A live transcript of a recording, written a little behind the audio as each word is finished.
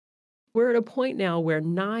We're at a point now where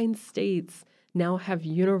 9 states now have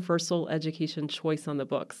universal education choice on the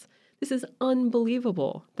books. This is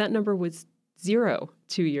unbelievable. That number was 0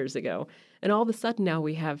 2 years ago. And all of a sudden now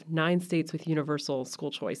we have 9 states with universal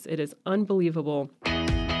school choice. It is unbelievable.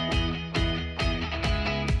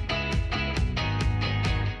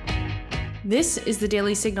 This is the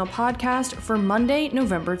Daily Signal podcast for Monday,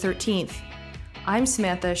 November 13th. I'm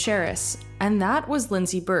Samantha Sherris, and that was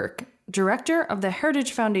Lindsay Burke, Director of the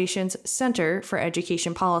Heritage Foundation's Center for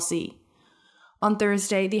Education Policy. On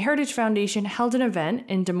Thursday, the Heritage Foundation held an event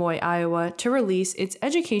in Des Moines, Iowa, to release its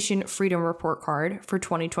Education Freedom Report Card for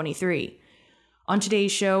 2023. On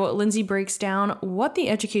today's show, Lindsay breaks down what the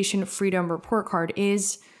Education Freedom Report Card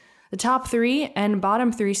is, the top 3 and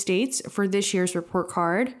bottom 3 states for this year's report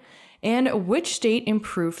card, and which state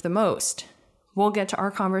improved the most. We'll get to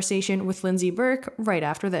our conversation with Lindsay Burke right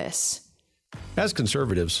after this. As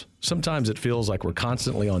conservatives, sometimes it feels like we're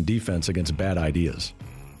constantly on defense against bad ideas.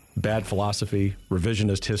 Bad philosophy,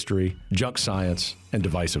 revisionist history, junk science, and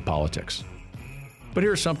divisive politics. But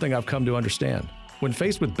here's something I've come to understand. When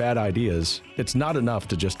faced with bad ideas, it's not enough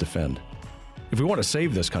to just defend. If we want to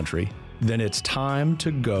save this country, then it's time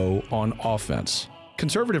to go on offense.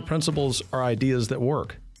 Conservative principles are ideas that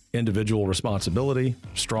work. Individual responsibility,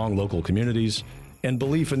 strong local communities, and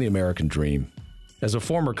belief in the American dream. As a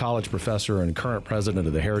former college professor and current president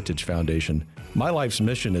of the Heritage Foundation, my life's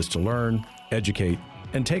mission is to learn, educate,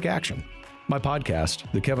 and take action. My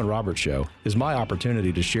podcast, The Kevin Roberts Show, is my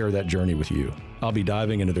opportunity to share that journey with you. I'll be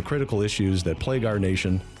diving into the critical issues that plague our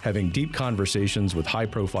nation, having deep conversations with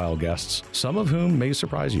high-profile guests, some of whom may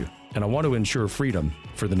surprise you. And I want to ensure freedom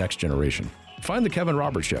for the next generation. Find The Kevin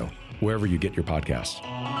Roberts Show wherever you get your podcasts.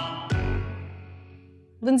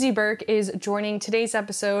 Lindsay Burke is joining today's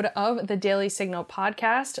episode of the Daily Signal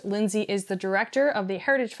podcast. Lindsay is the director of the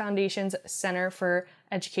Heritage Foundation's Center for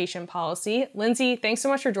Education Policy. Lindsay, thanks so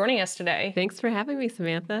much for joining us today. Thanks for having me,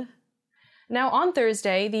 Samantha. Now, on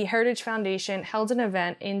Thursday, the Heritage Foundation held an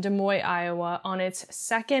event in Des Moines, Iowa on its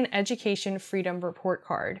second Education Freedom Report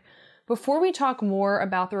Card. Before we talk more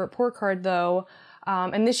about the report card, though,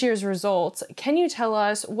 and this year's results, can you tell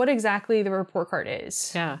us what exactly the report card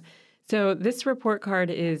is? Yeah. So this report card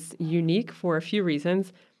is unique for a few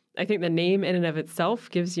reasons. I think the name in and of itself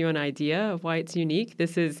gives you an idea of why it's unique.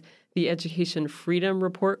 This is the Education Freedom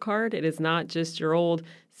Report Card. It is not just your old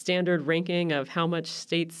standard ranking of how much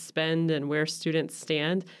states spend and where students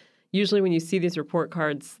stand. Usually when you see these report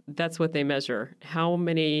cards, that's what they measure. How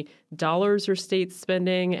many dollars are states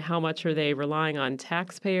spending? How much are they relying on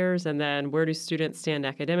taxpayers? And then where do students stand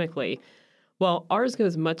academically? Well, ours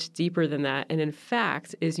goes much deeper than that, and in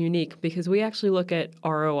fact is unique because we actually look at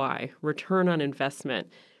ROI, return on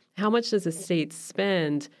investment. How much does a state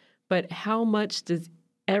spend, but how much does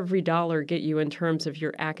every dollar get you in terms of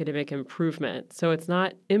your academic improvement? So it's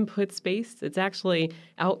not inputs-based, it's actually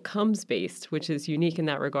outcomes-based, which is unique in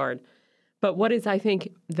that regard. But what is, I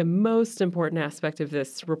think, the most important aspect of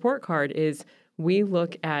this report card is we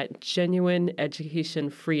look at genuine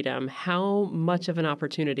education freedom. How much of an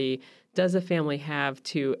opportunity does a family have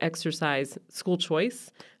to exercise school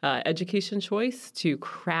choice, education choice, to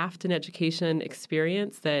craft an education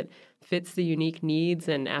experience that fits the unique needs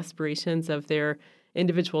and aspirations of their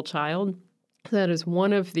individual child? That is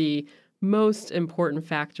one of the most important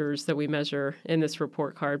factors that we measure in this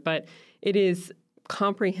report card. But it is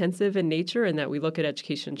comprehensive in nature in that we look at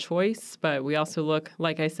education choice, but we also look,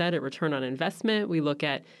 like I said, at return on investment. We look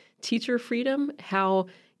at teacher freedom. How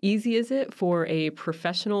easy is it for a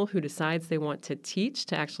professional who decides they want to teach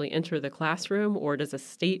to actually enter the classroom, or does a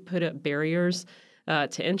state put up barriers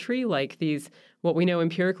to entry, like these, what we know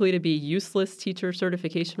empirically to be useless teacher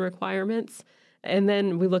certification requirements? And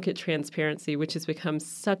then we look at transparency, which has become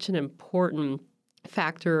such an important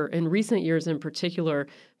factor in recent years in particular.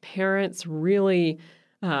 Parents really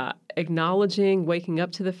acknowledging, waking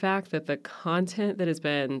up to the fact that the content that has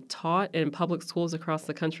been taught in public schools across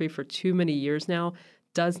the country for too many years now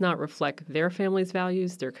does not reflect their family's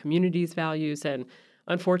values, their community's values, and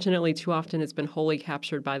unfortunately too often it's been wholly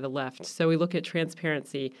captured by the left. So we look at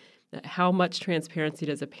transparency. How much transparency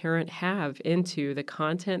does a parent have into the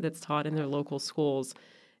content that's taught in their local schools?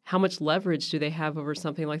 How much leverage do they have over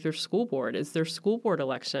something like their school board? Is their school board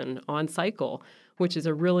election on cycle, which is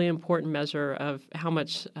a really important measure of how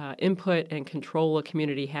much input and control a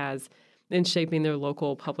community has in shaping their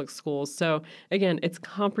local public schools. So again, it's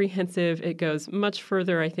comprehensive. It goes much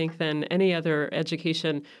further, I think, than any other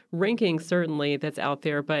education ranking, certainly, that's out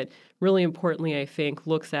there. But really importantly, I think,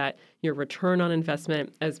 looks at your return on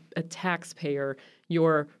investment as a taxpayer.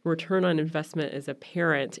 your return on investment as a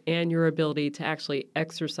parent and your ability to actually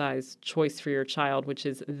exercise choice for your child, which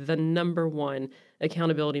is the number one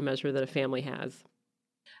accountability measure that a family has.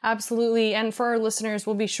 Absolutely. And for our listeners,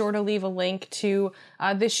 we'll be sure to leave a link to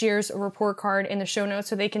this year's report card in the show notes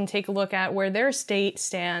so they can take a look at where their state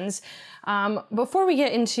stands. Before we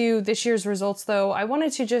get into this year's results, though, I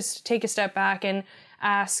wanted to just take a step back and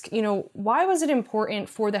ask, why was it important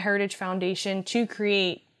for the Heritage Foundation to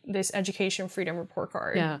create this Education Freedom Report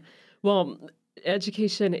Card? Yeah. Well,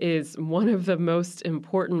 education is one of the most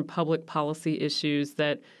important public policy issues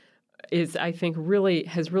that is, I think,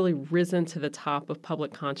 has really risen to the top of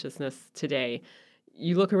public consciousness today.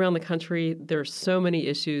 You look around the country, there are so many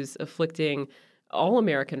issues afflicting all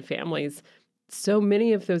American families. So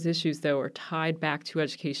many of those issues, though, are tied back to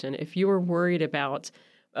education. If you are worried about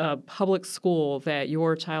a public school that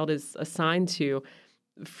your child is assigned to,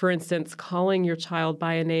 for instance, calling your child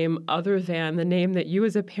by a name other than the name that you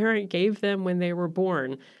as a parent gave them when they were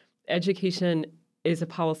born, education is a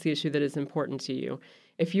policy issue that is important to you.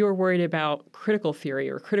 If you are worried about critical theory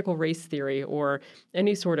or critical race theory or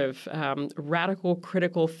any sort of radical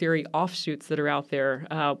critical theory offshoots that are out there,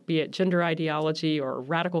 be it gender ideology or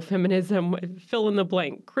radical feminism, fill in the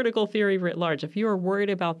blank, critical theory writ large, if you are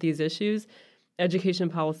worried about these issues, education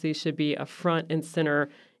policy should be a front and center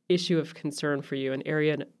issue of concern for you, an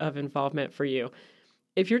area of involvement for you.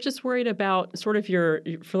 If you're just worried about sort of your,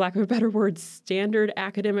 for lack of a better word, standard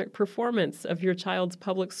academic performance of your child's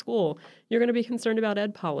public school, you're going to be concerned about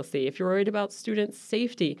ed policy. If you're worried about student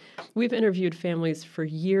safety, we've interviewed families for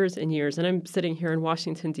years and years, and I'm sitting here in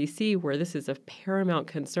Washington, D.C., where this is of paramount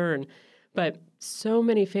concern. But so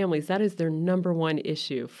many families, that is their number one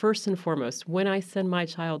issue. First and foremost, when I send my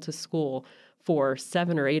child to school for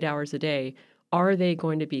 7 or 8 hours a day, are they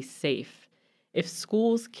going to be safe? If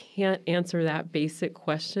schools can't answer that basic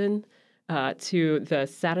question to the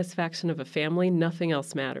satisfaction of a family, nothing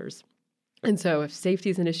else matters. And so if safety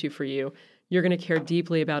is an issue for you, you're going to care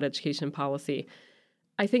deeply about education policy.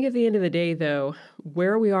 I think at the end of the day, though,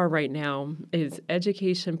 where we are right now is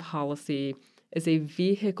education policy is a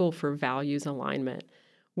vehicle for values alignment,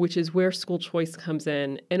 which is where school choice comes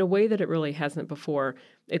in a way that it really hasn't before.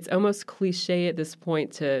 It's almost cliche at this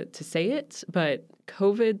point to say it, but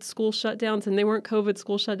COVID school shutdowns, and they weren't COVID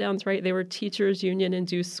school shutdowns, right? They were teachers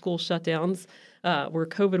union-induced school shutdowns, where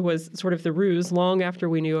COVID was sort of the ruse long after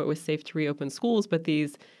we knew it was safe to reopen schools. But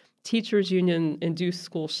these teachers union-induced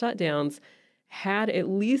school shutdowns had at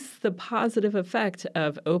least the positive effect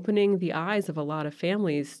of opening the eyes of a lot of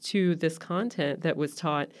families to this content that was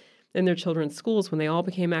taught in their children's schools when they all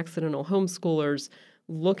became accidental homeschoolers,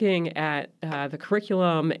 looking at the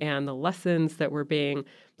curriculum and the lessons that were being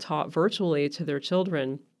taught virtually to their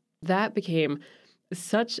children. That became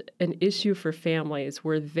such an issue for families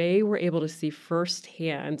where they were able to see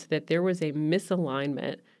firsthand that there was a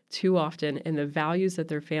misalignment too often in the values that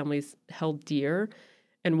their families held dear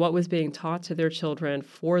and what was being taught to their children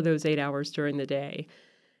for those 8 hours during the day.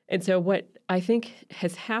 And so what I think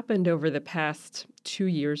has happened over the past 2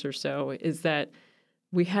 years or so is that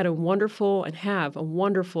we had a wonderful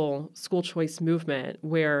school choice movement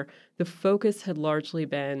where the focus had largely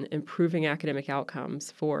been improving academic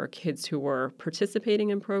outcomes for kids who were participating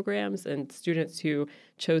in programs and students who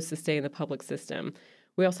chose to stay in the public system.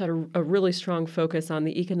 We also had a really strong focus on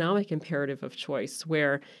the economic imperative of choice,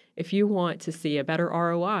 where if you want to see a better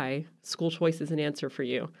ROI, school choice is an answer for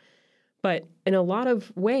you. But in a lot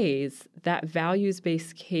of ways, that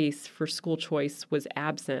values-based case for school choice was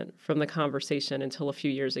absent from the conversation until a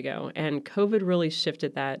few years ago. And COVID really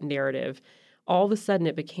shifted that narrative. All of a sudden,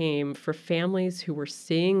 it became, for families who were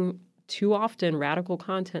seeing too often radical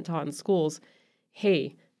content taught in schools,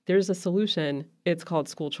 hey, there's a solution. It's called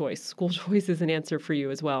school choice. School choice is an answer for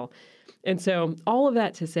you as well. And so all of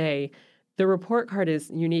that to say, the report card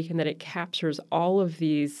is unique in that it captures all of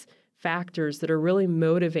these factors that are really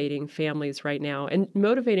motivating families right now. And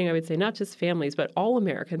motivating, I would say, not just families, but all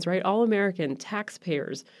Americans, right? All American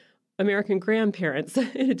taxpayers, American grandparents,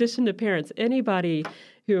 in addition to parents, anybody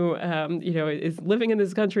who is living in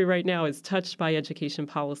this country right now is touched by education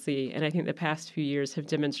policy. And I think the past few years have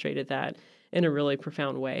demonstrated that in a really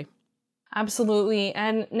profound way. Absolutely.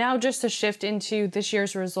 And now just to shift into this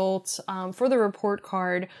year's results for the report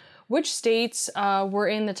card, which states were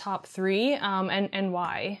in the top 3 and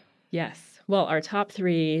why? Yes. Well, our top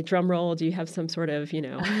 3, drum roll, do you have some sort of,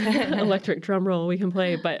 electric drum roll we can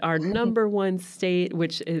play? But our number 1 state,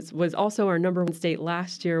 which was also our number 1 state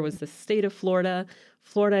last year, was the state of Florida.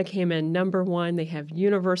 Florida came in number 1. They have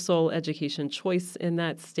universal education choice in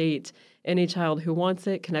that state. Any child who wants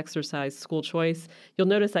it can exercise school choice. You'll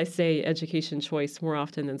notice I say education choice more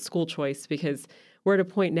often than school choice because we're at a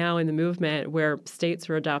point now in the movement where states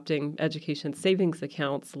are adopting education savings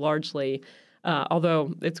accounts largely,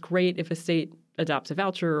 although it's great if a state adopts a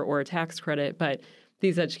voucher or a tax credit, but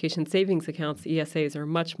these education savings accounts, ESAs, are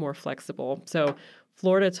much more flexible. So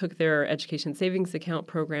Florida took their education savings account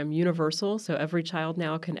program universal, so every child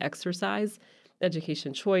now can exercise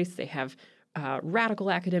education choice. They have radical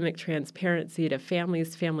academic transparency to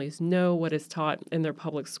families. Families know what is taught in their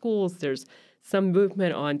public schools. There's some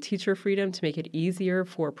movement on teacher freedom to make it easier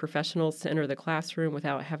for professionals to enter the classroom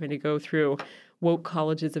without having to go through woke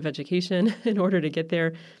colleges of education in order to get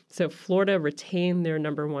there. So Florida retained their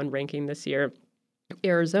number one ranking this year.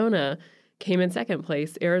 Arizona came in second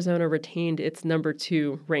place. Arizona retained its number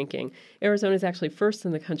two ranking. Arizona is actually first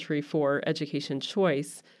in the country for education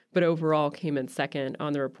choice, but overall came in second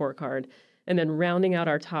on the report card. And then rounding out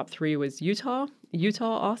our top three was Utah.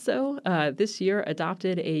 Utah also this year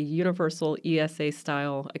adopted a universal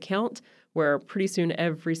ESA-style account where pretty soon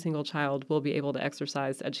every single child will be able to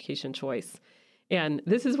exercise education choice. And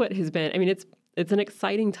this is what has been, it's an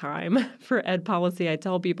exciting time for ed policy. I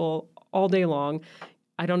tell people all day long,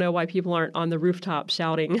 I don't know why people aren't on the rooftop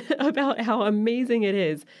shouting about how amazing it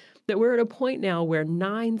is that we're at a point now where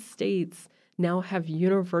 9 states now have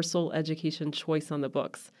universal education choice on the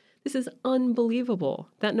books. This is unbelievable.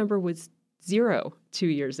 That number was 0 2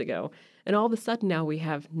 years ago. And all of a sudden now we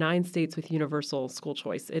have 9 states with universal school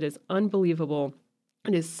choice. It is unbelievable.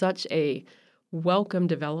 It is such a welcome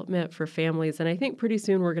development for families. And I think pretty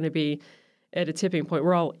soon we're going to be at a tipping point.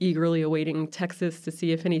 We're all eagerly awaiting Texas to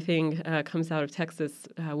see if anything comes out of Texas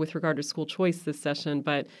with regard to school choice this session.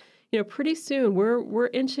 But pretty soon we're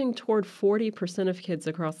inching toward 40% of kids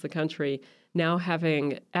across the country now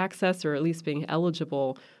having access or at least being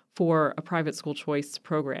eligible for a private school choice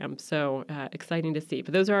program. So exciting to see.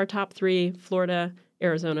 But those are our top 3: Florida,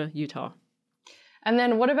 Arizona, Utah. And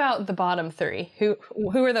then what about the bottom 3? Who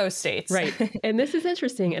are those states? Right. And this is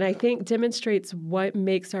interesting, and I think demonstrates what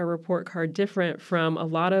makes our report card different from a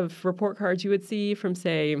lot of report cards you would see from,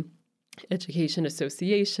 say, education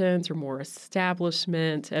associations or more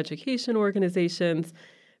establishment education organizations,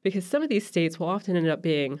 because some of these states will often end up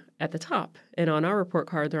being at the top, and on our report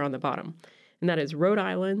card, they're on the bottom. And that is Rhode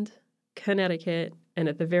Island, Connecticut, and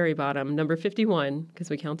at the very bottom, number 51,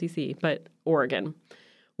 because we count D.C., but Oregon.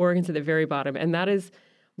 Oregon's at the very bottom, and that is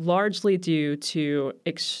largely due to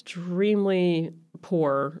extremely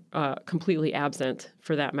poor, completely absent,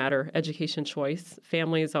 for that matter, education choice.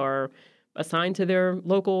 Families are assigned to their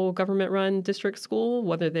local government-run district school,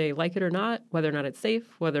 whether they like it or not, whether or not it's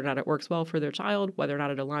safe, whether or not it works well for their child, whether or not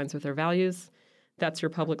it aligns with their values. That's your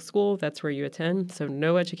public school. That's where you attend. So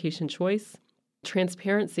no education choice.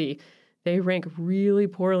 Transparency. They rank really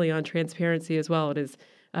poorly on transparency as well. It is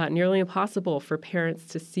nearly impossible for parents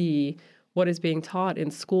to see what is being taught in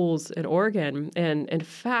schools in Oregon. And in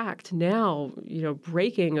fact, now,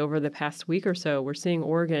 breaking over the past week or so, we're seeing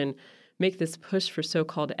Oregon make this push for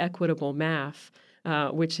so-called equitable math,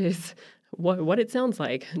 which is what it sounds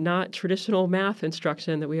like, not traditional math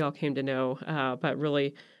instruction that we all came to know, but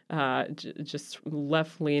really just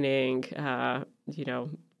left-leaning,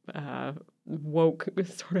 woke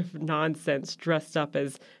sort of nonsense dressed up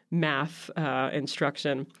as math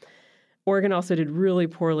instruction. Oregon also did really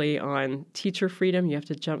poorly on teacher freedom. You have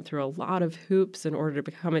to jump through a lot of hoops in order to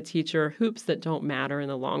become a teacher, hoops that don't matter in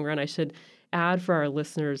the long run. I should add for our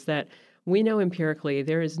listeners that we know empirically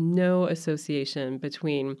there is no association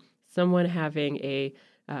between someone having a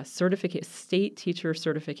state teacher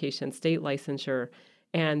certification, state licensure,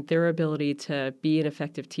 and their ability to be an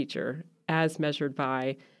effective teacher as measured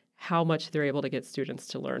by how much they're able to get students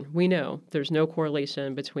to learn. We know there's no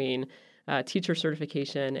correlation between teacher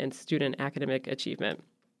certification and student academic achievement.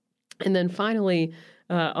 And then finally,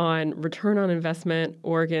 on return on investment,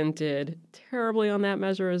 Oregon did terribly on that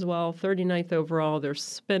measure as well, 39th overall. They're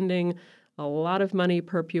spending a lot of money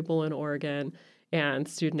per pupil in Oregon, and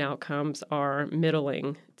student outcomes are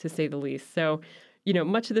middling, to say the least. So,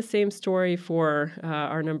 much of the same story for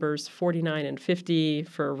our numbers 49 and 50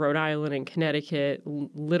 for Rhode Island and Connecticut,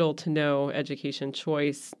 little to no education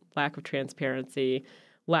choice, lack of transparency,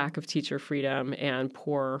 lack of teacher freedom, and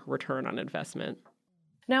poor return on investment.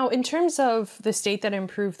 Now, in terms of the state that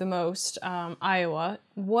improved the most, Iowa,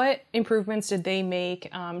 what improvements did they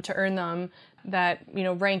make to earn them that,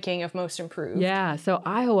 ranking of most improved? Yeah, so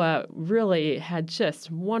Iowa really had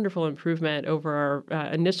just wonderful improvement over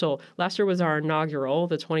our last year was our inaugural,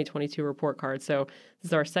 the 2022 report card. So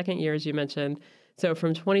this is our second year, as you mentioned. So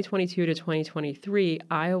from 2022 to 2023,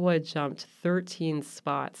 Iowa jumped 13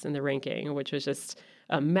 spots in the ranking, which was just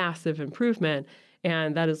a massive improvement.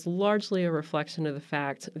 And that is largely a reflection of the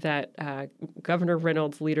fact that Governor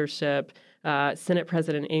Reynolds' leadership Senate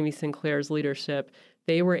President Amy Sinclair's leadership,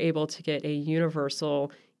 they were able to get a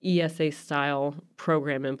universal ESA-style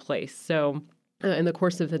program in place. So in the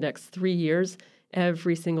course of the next 3 years,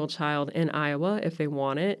 every single child in Iowa, if they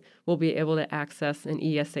want it, will be able to access an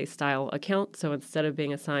ESA-style account. So instead of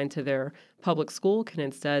being assigned to their public school, can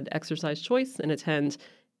instead exercise choice and attend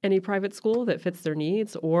any private school that fits their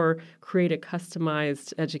needs or create a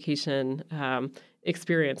customized education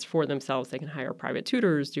experience for themselves. They can hire private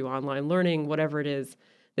tutors, do online learning, whatever it is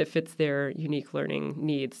that fits their unique learning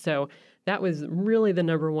needs. So that was really the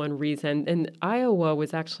number one reason. And Iowa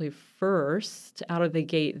was actually first out of the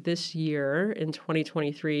gate this year in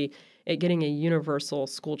 2023 at getting a universal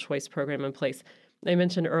school choice program in place. I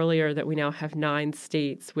mentioned earlier that we now have 9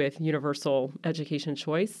 states with universal education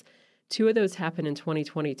choice. 2 of those happened in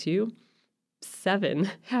 2022. 7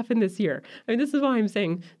 happened this year. I mean, this is why I'm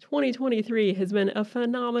saying 2023 has been a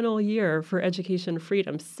phenomenal year for education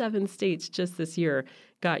freedom. 7 states just this year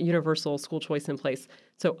got universal school choice in place.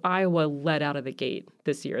 So Iowa led out of the gate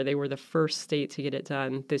this year. They were the first state to get it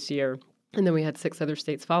done this year. And then we had 6 other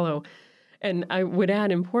states follow. And I would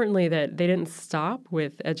add, importantly, that they didn't stop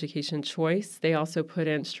with education choice. They also put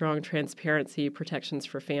in strong transparency protections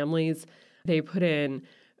for families. They put in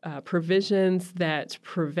provisions that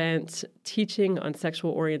prevent teaching on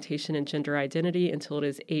sexual orientation and gender identity until it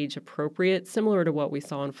is age appropriate, similar to what we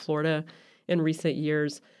saw in Florida in recent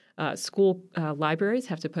years. School libraries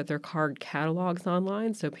have to put their card catalogs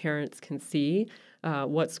online so parents can see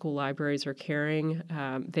what school libraries are carrying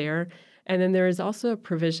there. And then there is also a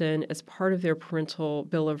provision as part of their Parental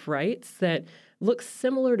Bill of Rights that looks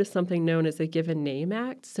similar to something known as a Given Name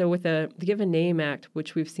Act. So with the Given Name Act,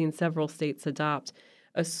 which we've seen several states adopt,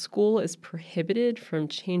 a school is prohibited from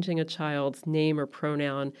changing a child's name or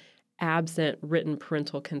pronoun absent written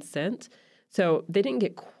parental consent. So they didn't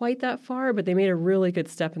get quite that far, but they made a really good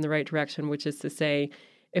step in the right direction, which is to say,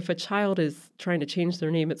 if a child is trying to change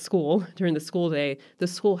their name at school during the school day, the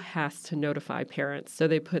school has to notify parents. So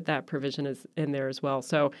they put that provision in there as well.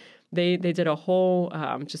 So they did a whole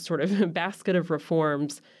just sort of basket of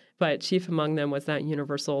reforms, but chief among them was that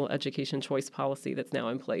universal education choice policy that's now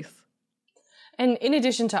in place. And in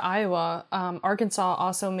addition to Iowa, Arkansas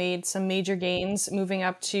also made some major gains, moving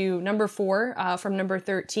up to number 4 from number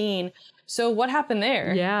 13. So what happened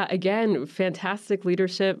there? Yeah, again, fantastic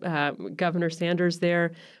leadership. Governor Sanders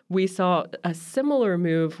there. We saw a similar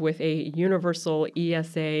move with a universal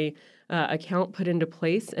ESA account put into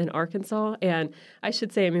place in Arkansas. And I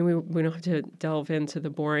should say, I mean, we don't have to delve into the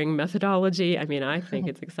boring methodology. I mean, I think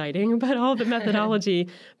it's exciting, but all the methodology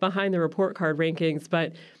behind the report card rankings.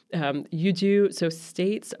 But so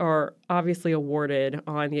states are obviously awarded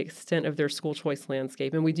on the extent of their school choice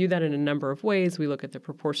landscape. And we do that in a number of ways. We look at the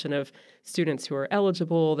proportion of students who are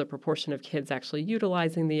eligible, the proportion of kids actually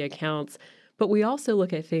utilizing the accounts. But we also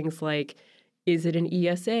look at things like, is it an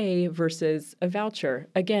ESA versus a voucher?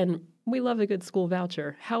 Again, we love a good school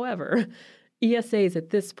voucher. However, ESAs at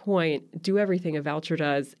this point do everything a voucher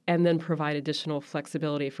does and then provide additional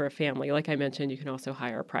flexibility for a family. Like I mentioned, you can also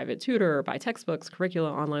hire a private tutor or buy textbooks,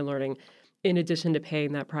 curricula, online learning, in addition to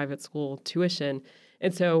paying that private school tuition.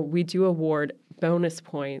 And so we do award bonus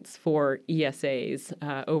points for ESAs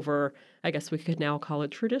over, I guess we could now call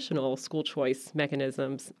it traditional school choice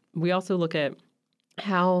mechanisms. We also look at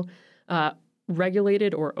how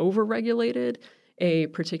regulated or over-regulated a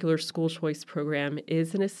particular school choice program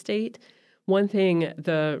is in a state. One thing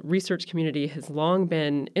the research community has long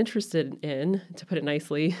been interested in, to put it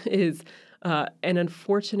nicely, is an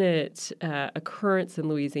unfortunate occurrence in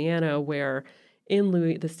Louisiana where in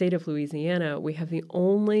the state of Louisiana, we have the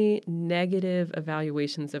only negative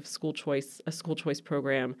evaluations of a school choice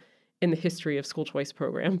program in the history of school choice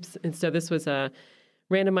programs. And so this was a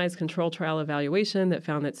randomized control trial evaluation that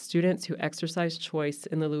found that students who exercised choice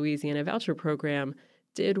in the Louisiana voucher program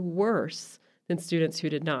did worse than students who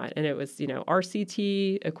did not. And it was,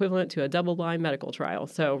 RCT equivalent to a double-blind medical trial.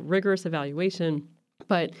 So rigorous evaluation.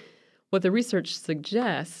 But what the research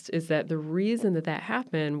suggests is that the reason that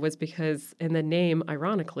happened was because in the name,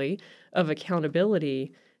 ironically, of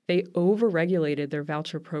accountability, they over-regulated their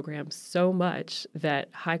voucher program so much that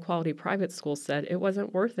high-quality private schools said it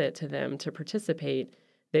wasn't worth it to them to participate.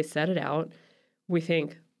 They set it out. We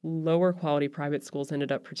think lower-quality private schools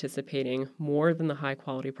ended up participating more than the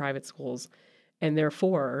high-quality private schools. And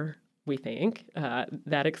therefore, we think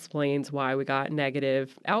that explains why we got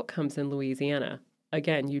negative outcomes in Louisiana.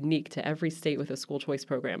 Again, unique to every state with a school choice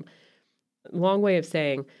program. Long way of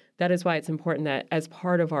saying that is why it's important that as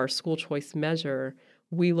part of our school choice measure,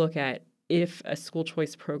 we look at if a school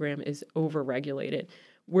choice program is over-regulated.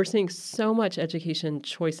 We're seeing so much education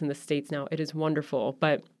choice in the states now. It is wonderful.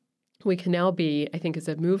 But we can now be, I think as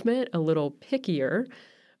a movement, a little pickier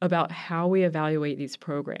about how we evaluate these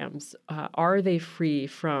programs. Are they free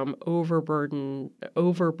from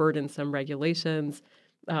overburdensome regulations?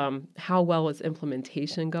 How well is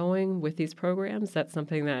implementation going with these programs? That's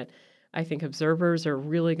something that I think observers are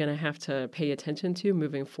really going to have to pay attention to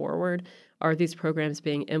moving forward. Are these programs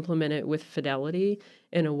being implemented with fidelity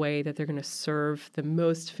in a way that they're going to serve the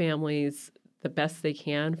most families the best they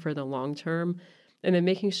can for the long term? And then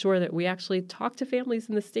making sure that we actually talk to families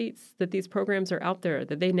in the states that these programs are out there,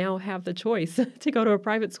 that they now have the choice to go to a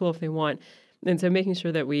private school if they want. And so making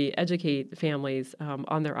sure that we educate families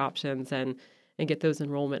on their options and get those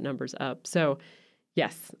enrollment numbers up. So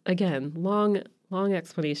yes, again, long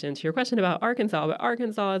explanation to your question about Arkansas, but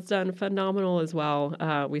Arkansas has done phenomenal as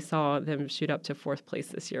well. We saw them shoot up to 4th place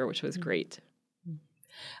this year, which was great.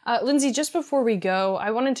 Lindsay, just before we go,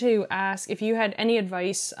 I wanted to ask if you had any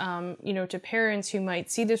advice, to parents who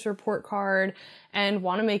might see this report card and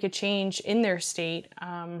want to make a change in their state.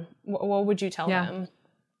 What would you tell them?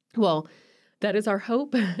 Well, that is our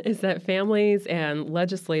hope, is that families and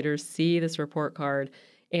legislators see this report card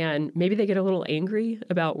and maybe they get a little angry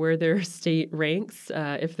about where their state ranks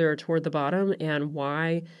if they're toward the bottom and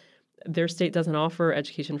why their state doesn't offer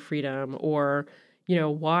education freedom, or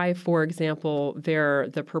why, for example,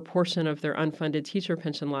 the proportion of their unfunded teacher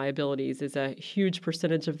pension liabilities is a huge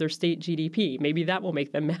percentage of their state GDP. Maybe that will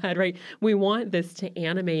make them mad, right? We want this to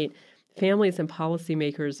animate families and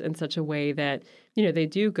policymakers in such a way that, they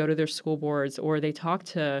do go to their school boards or they talk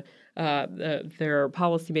to their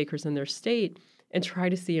policymakers in their state and try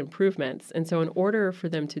to see improvements. And so in order for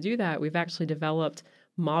them to do that, we've actually developed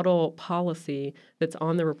model policy that's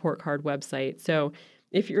on the report card website. So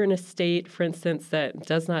if you're in a state, for instance, that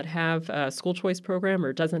does not have a school choice program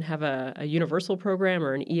or doesn't have a universal program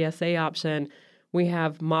or an ESA option, we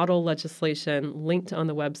have model legislation linked on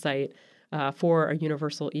the website for a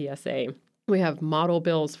universal ESA. We have model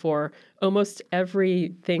bills for almost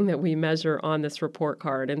everything that we measure on this report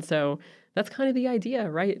card. And so that's kind of the idea,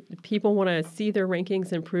 right? People want to see their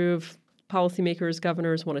rankings improve. Policymakers,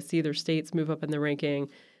 governors want to see their states move up in the ranking.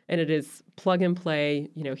 And it is plug and play.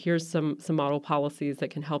 Here's some model policies that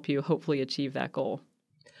can help you hopefully achieve that goal.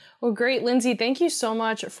 Well, great. Lindsay, thank you so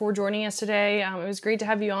much for joining us today. It was great to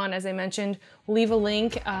have you on. As I mentioned, we'll leave a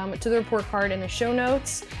link to the report card in the show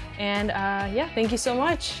notes. And thank you so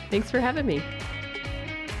much. Thanks for having me.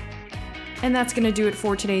 And that's going to do it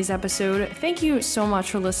for today's episode. Thank you so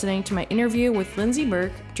much for listening to my interview with Lindsay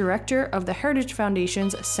Burke, Director of the Heritage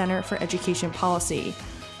Foundation's Center for Education Policy.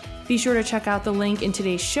 Be sure to check out the link in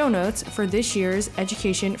today's show notes for this year's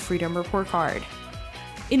Education Freedom Report Card.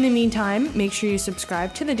 In the meantime, make sure you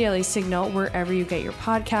subscribe to the Daily Signal wherever you get your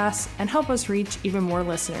podcasts and help us reach even more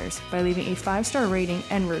listeners by leaving a 5-star rating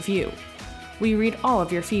and review. We read all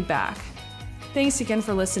of your feedback. Thanks again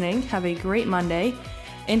for listening. Have a great Monday,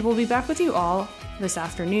 and we'll be back with you all this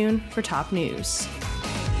afternoon for top news.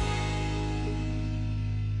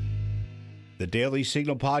 The Daily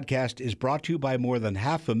Signal podcast is brought to you by more than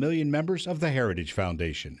 500,000 members of the Heritage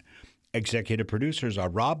Foundation. Executive producers are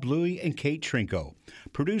Rob Bluey and Kate Trinko.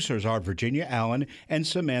 Producers are Virginia Allen and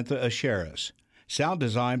Samantha Asheris. Sound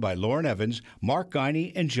design by Lauren Evans, Mark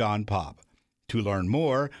Guiney, and John Popp. To learn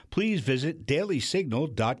more, please visit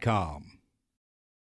dailysignal.com.